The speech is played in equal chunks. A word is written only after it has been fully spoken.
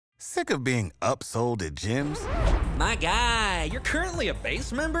Sick of being upsold at gyms? My guy, you're currently a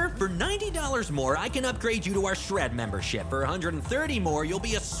base member? For $90 more, I can upgrade you to our Shred membership. For $130 more, you'll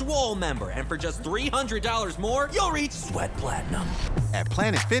be a Swole member. And for just $300 more, you'll reach Sweat Platinum. At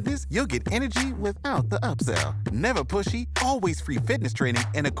Planet Fitness, you'll get energy without the upsell. Never pushy, always free fitness training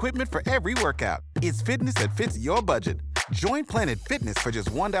and equipment for every workout. It's fitness that fits your budget. Join Planet Fitness for just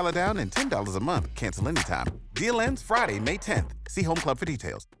 $1 down and $10 a month. Cancel anytime. Deal ends Friday, May 10th. See Home Club for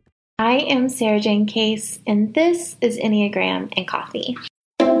details. I am Sarah Jane Case, and this is Enneagram and Coffee.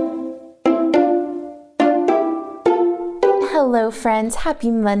 Hello, friends. Happy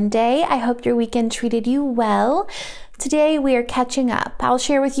Monday. I hope your weekend treated you well. Today, we are catching up. I'll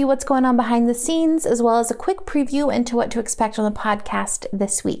share with you what's going on behind the scenes, as well as a quick preview into what to expect on the podcast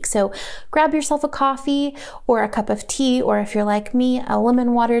this week. So grab yourself a coffee or a cup of tea, or if you're like me, a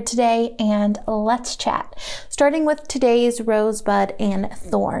lemon water today, and let's chat. Starting with today's Rosebud and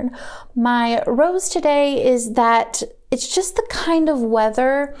Thorn. My rose today is that it's just the kind of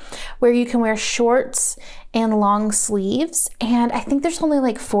weather where you can wear shorts and long sleeves. And I think there's only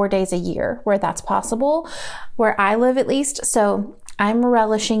like 4 days a year where that's possible, where I live at least. So I'm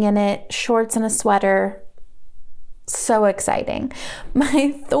relishing in it. Shorts and a sweater. So exciting.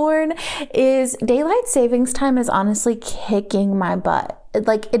 My thorn is daylight savings time is honestly kicking my butt.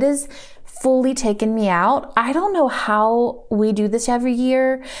 Like, it is fully taken me out. I don't know how we do this every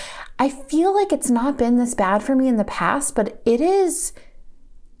year. I feel like it's not been this bad for me in the past, but it is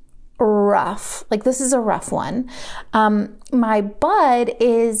rough. Like, this is a rough one. My bud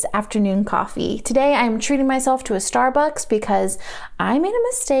is afternoon coffee. Today I'm treating myself to a Starbucks because I made a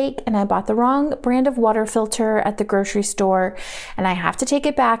mistake and I bought the wrong brand of water filter at the grocery store, and I have to take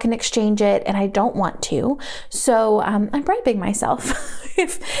it back and exchange it, and I don't want to. So I'm bribing myself.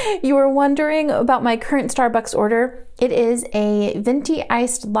 If you were wondering about my current Starbucks order, it is a venti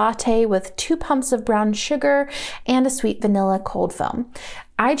iced latte with 2 pumps of brown sugar and a sweet vanilla cold foam.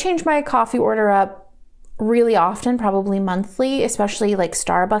 I change my coffee order up really often, probably monthly, especially like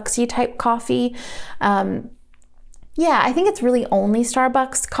Starbucks-y type coffee. I think it's really only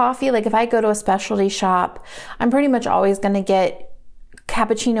Starbucks coffee. Like, if I go to a specialty shop, I'm pretty much always going to get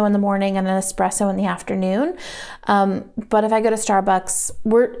cappuccino in the morning and an espresso in the afternoon. But if I go to Starbucks,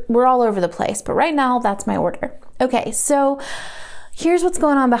 we're all over the place. But right now, that's my order. Okay, so here's what's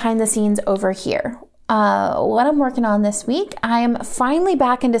going on behind the scenes over here. What I'm working on this week, I am finally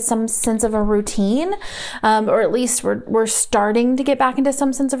back into some sense of a routine, or at least we're starting to get back into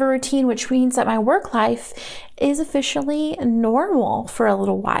some sense of a routine, which means that my work life is officially normal for a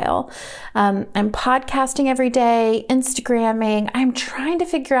little while. I'm podcasting every day, Instagramming. I'm trying to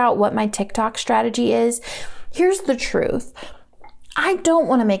figure out what my TikTok strategy is. Here's the truth. I don't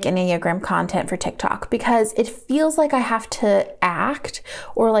want to make Enneagram content for TikTok because it feels like I have to act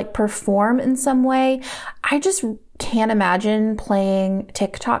or like perform in some way. I just can't imagine playing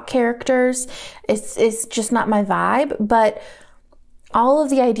TikTok characters. It's just not my vibe, but all of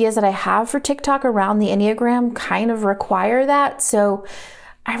the ideas that I have for TikTok around the Enneagram kind of require that. So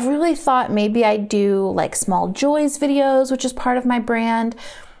I really thought maybe I'd do like small joys videos, which is part of my brand.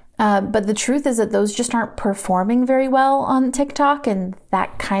 But the truth is that those just aren't performing very well on TikTok, and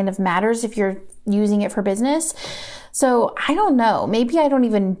that kind of matters if you're using it for business. So I don't know, maybe I don't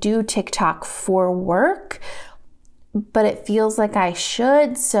even do TikTok for work, but it feels like I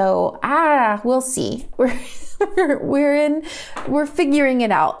should. So we'll see. We're figuring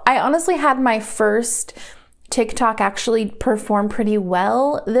it out. I honestly had my first TikTok actually performed pretty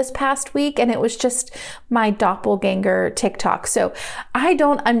well this past week, and it was just my doppelganger TikTok. So I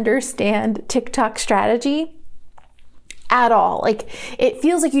don't understand TikTok strategy at all. Like, it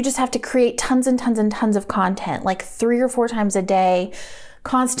feels like you just have to create tons and tons and tons of content, like 3 or 4 times a day,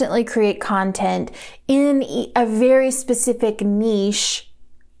 constantly create content in a very specific niche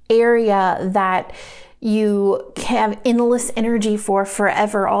area that you have endless energy for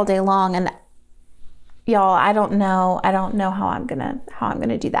forever all day long. And y'all, I don't know how I'm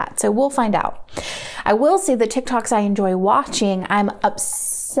gonna do that. So we'll find out. I will say the TikToks I enjoy watching, I'm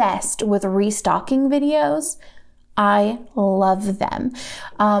obsessed with restocking videos. I love them.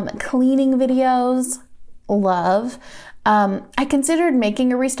 Cleaning videos, love. I considered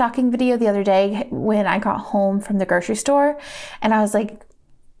making a restocking video the other day when I got home from the grocery store, and I was like,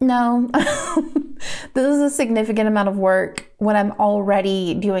 no, this is a significant amount of work when I'm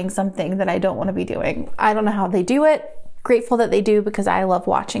already doing something that I don't want to be doing. I don't know how they do it. Grateful that they do because I love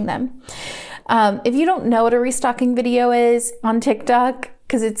watching them. If you don't know what a restocking video is on TikTok,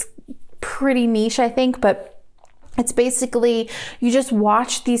 because it's pretty niche, I think, but it's basically you just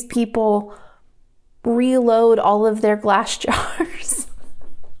watch these people reload all of their glass jars.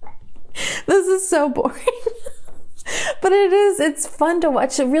 this is so boring. But it's fun to watch.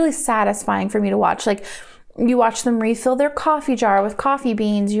 It's really satisfying for me to watch. Like, you watch them refill their coffee jar with coffee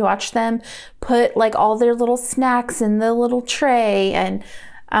beans. You watch them put like all their little snacks in the little tray. And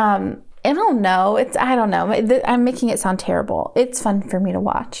I don't know. I don't know. I'm making it sound terrible. It's fun for me to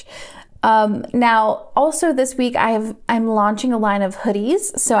watch. Now, also this week, I'm launching a line of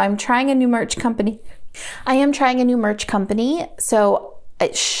hoodies. So I'm trying a new merch company. So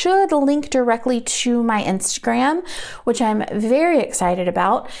it should link directly to my Instagram, which I'm very excited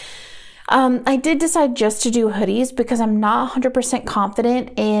about. I did decide just to do hoodies because I'm not 100%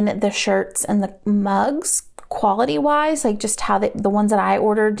 confident in the shirts and the mugs quality wise, like just how the ones that I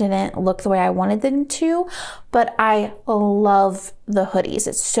ordered didn't look the way I wanted them to, but I love the hoodies.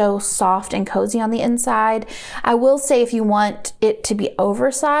 It's so soft and cozy on the inside. I will say if you want it to be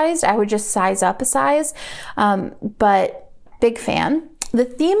oversized, I would just size up a size, but big fan. The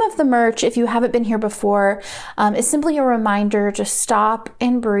theme of the merch, if you haven't been here before, is simply a reminder to stop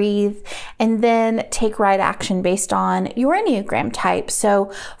and breathe and then take right action based on your Enneagram type. So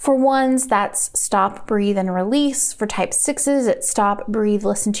for ones, that's stop, breathe, and release. For type 6s, it's stop, breathe,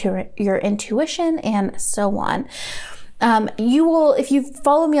 listen to your intuition, and so on. If you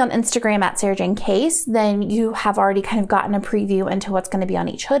follow me on Instagram at Sarah Jane Case, then you have already kind of gotten a preview into what's going to be on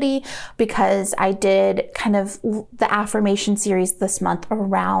each hoodie, because I did kind of the affirmation series this month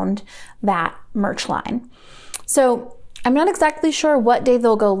around that merch line. So I'm not exactly sure what day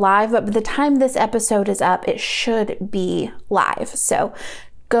they'll go live, but by the time this episode is up, it should be live. So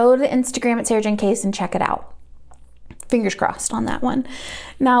go to Instagram at Sarah Jane Case and check it out. Fingers crossed on that one.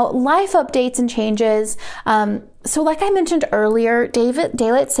 Now, life updates and changes. So like I mentioned earlier,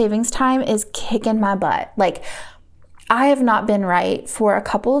 daylight savings time is kicking my butt. Like, I have not been right for a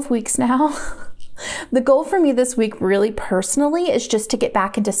couple of weeks now. The goal for me this week, really personally, is just to get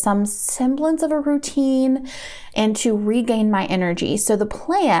back into some semblance of a routine and to regain my energy. So the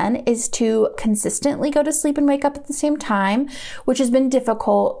plan is to consistently go to sleep and wake up at the same time, which has been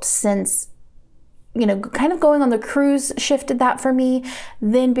difficult since kind of going on the cruise shifted that for me,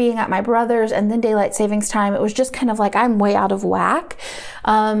 then being at my brother's and then daylight savings time. It was just kind of like, I'm way out of whack.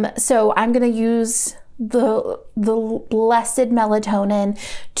 So I'm going to use the blessed melatonin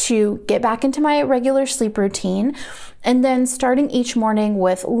to get back into my regular sleep routine. And then starting each morning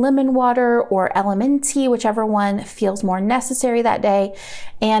with lemon water or LMNT, whichever one feels more necessary that day,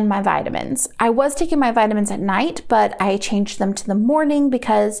 and my vitamins. I was taking my vitamins at night, but I changed them to the morning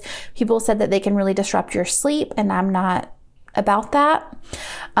because people said that they can really disrupt your sleep, and I'm not about that.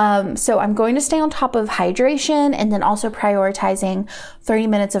 So I'm going to stay on top of hydration and then also prioritizing 30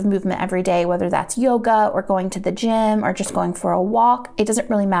 minutes of movement every day, whether that's yoga or going to the gym or just going for a walk. It doesn't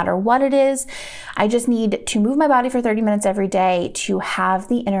really matter what it is. I just need to move my body for 30 minutes every day to have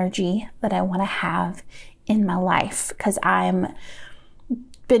the energy that I want to have in my life, because I'm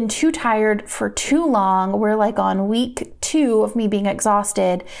been too tired for too long. We're like on week 2 of me being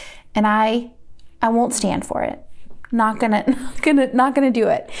exhausted, and I won't stand for it. Not gonna do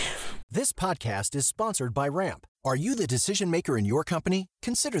it. This podcast is sponsored by Ramp. Are you the decision maker in your company?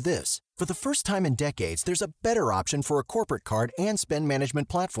 Consider this. For the first time in decades, there's a better option for a corporate card and spend management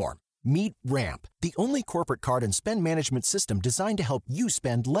platform. Meet Ramp, the only corporate card and spend management system designed to help you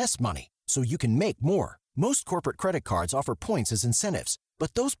spend less money so you can make more. Most corporate credit cards offer points as incentives,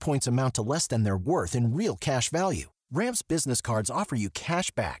 but those points amount to less than their worth in real cash value. Ramp's business cards offer you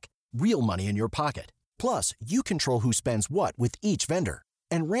cash back, real money in your pocket. Plus, you control who spends what with each vendor.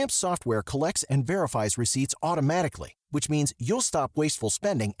 And Ramp software collects and verifies receipts automatically, which means you'll stop wasteful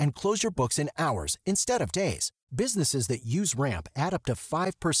spending and close your books in hours instead of days. Businesses that use Ramp add up to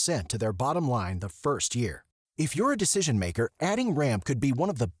 5% to their bottom line the first year. If you're a decision maker, adding Ramp could be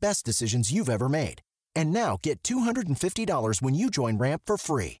one of the best decisions you've ever made. And now get $250 when you join Ramp for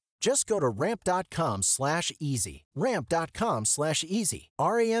free. Just go to ramp.com/easy. Ramp.com/easy.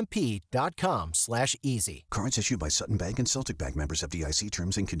 RAMP.com/easy. Cards issued by Sutton Bank and Celtic Bank, members FDIC.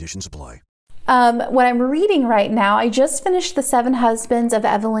 Terms and conditions apply. What I'm reading right now, I just finished The 7 Husbands of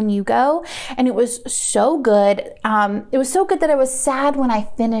Evelyn Hugo, and it was so good. It was so good that I was sad when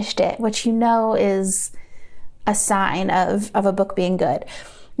I finished it, which is a sign of a book being good.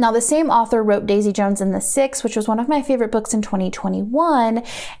 Now, the same author wrote Daisy Jones and the Six, which was one of my favorite books in 2021,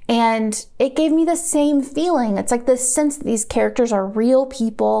 and it gave me the same feeling. It's like this sense that these characters are real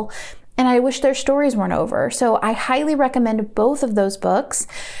people, and I wish their stories weren't over. So I highly recommend both of those books.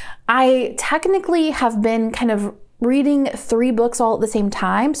 I technically have been kind of reading 3 books all at the same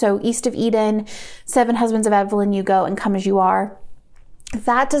time. So East of Eden, 7 Husbands of Evelyn Hugo, and Come As You Are.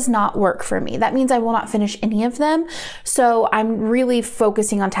 That does not work for me. That means I will not finish any of them. So I'm really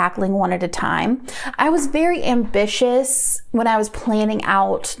focusing on tackling one at a time. I was very ambitious when I was planning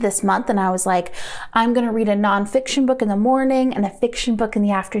out this month, and I was like, I'm going to read a nonfiction book in the morning and a fiction book in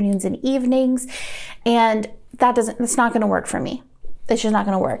the afternoons and evenings. And that's not going to work for me. It's just not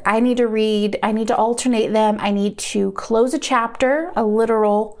going to work. I need to alternate them. I need to close a chapter, a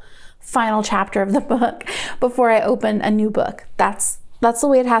literal final chapter of the book, before I open a new book. That's the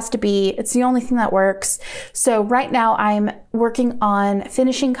way it has to be. It's the only thing that works. So right now I'm working on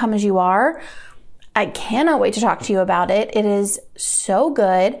finishing Come As You Are. I cannot wait to talk to you about it. It is so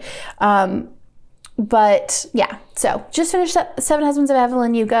good. But yeah, so just finished Seven Husbands of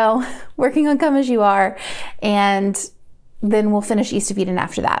Evelyn Hugo, working on Come As You Are, and then we'll finish East of Eden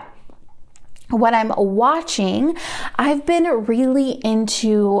after that. What I'm watching, I've been really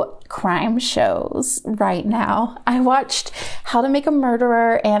into crime shows right now. I watched How to Make a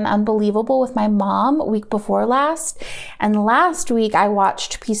Murderer and Unbelievable with my mom week before last. And last week I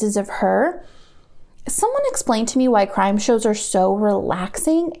watched Pieces of Her. Someone explained to me why crime shows are so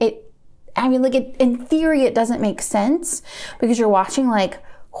relaxing. In theory, it doesn't make sense because you're watching like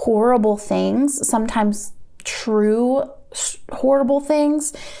horrible things, sometimes true horrible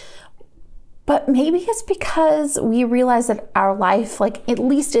things. But maybe it's because we realize that our life, like at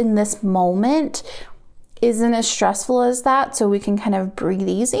least in this moment, isn't as stressful as that. So we can kind of breathe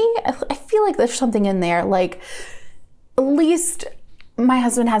easy. I feel like there's something in there. Like at least my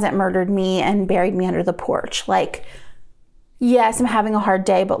husband hasn't murdered me and buried me under the porch. Like, yes, I'm having a hard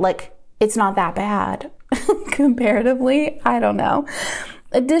day, but like it's not that bad comparatively. I don't know.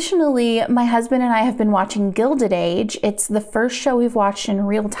 Additionally, my husband and I have been watching Gilded Age. It's the first show we've watched in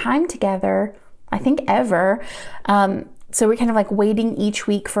real time together, I think ever. So we're kind of like waiting each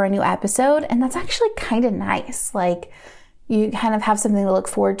week for a new episode, and that's actually kind of nice. Like you kind of have something to look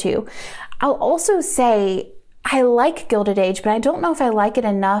forward to. I'll also say I like Gilded Age, but I don't know if I like it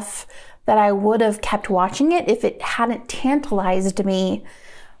enough that I would have kept watching it if it hadn't tantalized me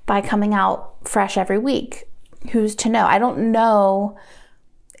by coming out fresh every week. Who's to know? I don't know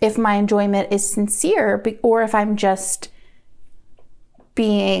if my enjoyment is sincere or if I'm just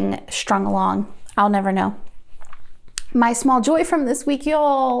being strung along. I'll never know. My small joy from this week,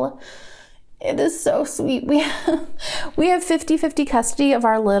 y'all. It is so sweet. We have 50-50 custody of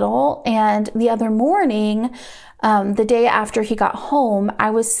our little, and the other morning, the day after he got home, I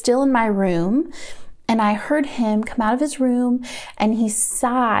was still in my room and I heard him come out of his room and he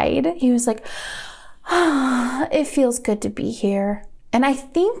sighed. He was like, it feels good to be here. And I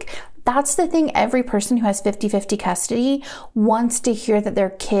think that's the thing every person who has 50-50 custody wants to hear, that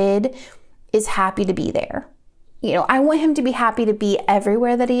their kid is happy to be there. You know, I want him to be happy to be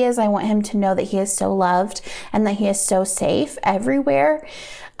everywhere that he is. I want him to know that he is so loved and that he is so safe everywhere.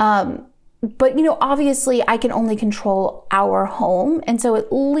 But, you know, obviously I can only control our home. And so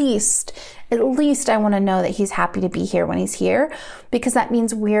at least I want to know that he's happy to be here when he's here, because that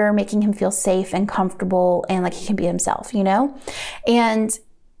means we're making him feel safe and comfortable and like he can be himself, you know? And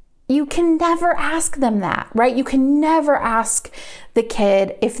you can never ask them that, right? You can never ask the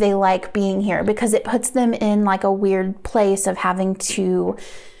kid if they like being here, because it puts them in like a weird place of having to,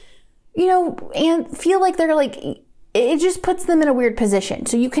 you know, and feel like they're like, it just puts them in a weird position.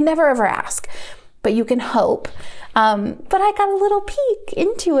 So you can never ever ask, but you can hope. But I got a little peek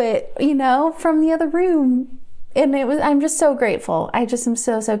into it, you know, from the other room. And I'm just so grateful. I just am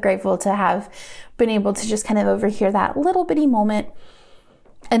so, so grateful to have been able to just kind of overhear that little bitty moment.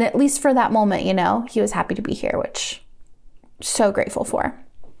 And at least for that moment, you know, he was happy to be here, which I'm so grateful for.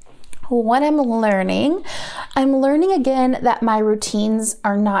 What I'm learning again that my routines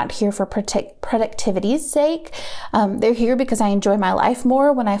are not here for productivity's sake. They're here because I enjoy my life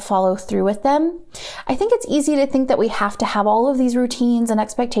more when I follow through with them. I think it's easy to think that we have to have all of these routines and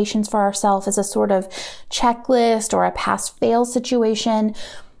expectations for ourselves as a sort of checklist or a pass-fail situation.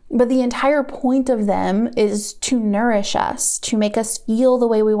 But the entire point of them is to nourish us, to make us feel the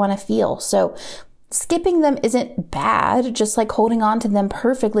way we want to feel. So skipping them isn't bad, just like holding on to them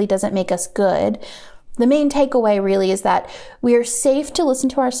perfectly doesn't make us good. The main takeaway really is that we are safe to listen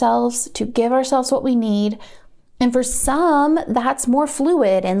to ourselves, to give ourselves what we need. And for some, that's more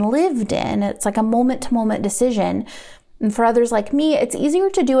fluid and lived in. It's like a moment-to-moment decision. And for others like me, it's easier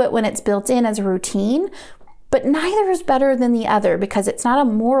to do it when it's built in as a routine. But neither is better than the other, because it's not a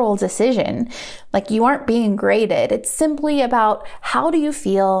moral decision. Like, you aren't being graded. It's simply about how do you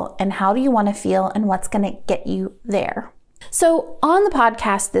feel and how do you want to feel and what's going to get you there. So on the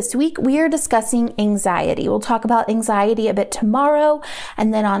podcast this week, we are discussing anxiety. We'll talk about anxiety a bit tomorrow,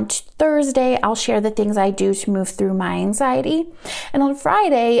 and then on Thursday, I'll share the things I do to move through my anxiety. And on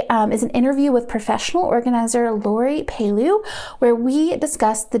Friday is an interview with professional organizer Lori Palu, where we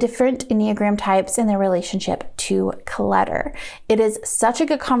discuss the different Enneagram types and their relationship to clutter. It is such a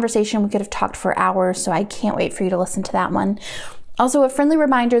good conversation. We could have talked for hours, so I can't wait for you to listen to that one. Also, a friendly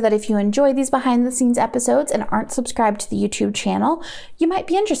reminder that if you enjoy these behind the scenes episodes and aren't subscribed to the YouTube channel, you might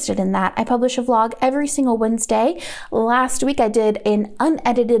be interested in that. I publish a vlog every single Wednesday. Last week I did an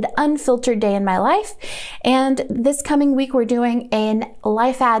unedited, unfiltered day in my life. And this coming week we're doing an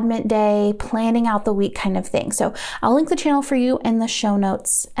life admin day, planning out the week kind of thing. So I'll link the channel for you in the show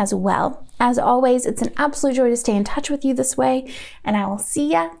notes as well. As always, it's an absolute joy to stay in touch with you this way, and I will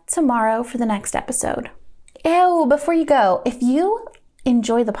see ya tomorrow for the next episode. Before you go, if you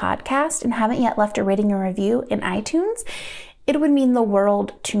enjoy the podcast and haven't yet left a rating or review in iTunes, it would mean the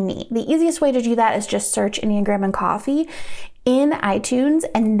world to me. The easiest way to do that is just search Enneagram and Coffee in iTunes,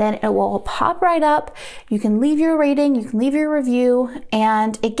 and then it will pop right up. You can leave your rating, you can leave your review,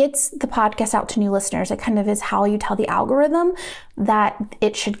 and it gets the podcast out to new listeners. It kind of is how you tell the algorithm that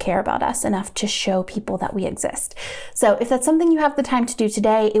it should care about us enough to show people that we exist. So if that's something you have the time to do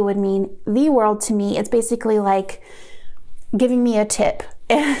today, it would mean the world to me. It's basically like giving me a tip,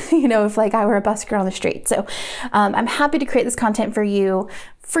 if like I were a busker on the street. So I'm happy to create this content for you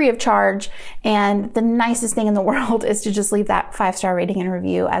free of charge. And the nicest thing in the world is to just leave that 5-star rating and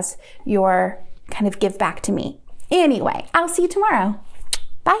review as your kind of give back to me. Anyway, I'll see you tomorrow.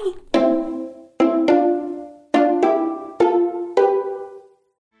 Bye.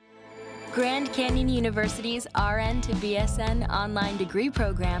 Grand Canyon University's RN to BSN online degree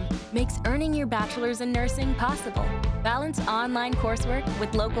program makes earning your bachelor's in nursing possible. Balance online coursework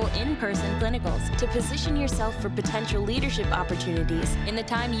with local in-person clinicals to position yourself for potential leadership opportunities in the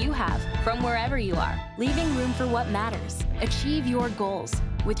time you have from wherever you are, leaving room for what matters. Achieve your goals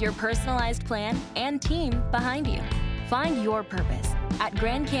with your personalized plan and team behind you. Find your purpose at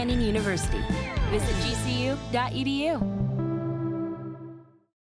Grand Canyon University. Visit gcu.edu.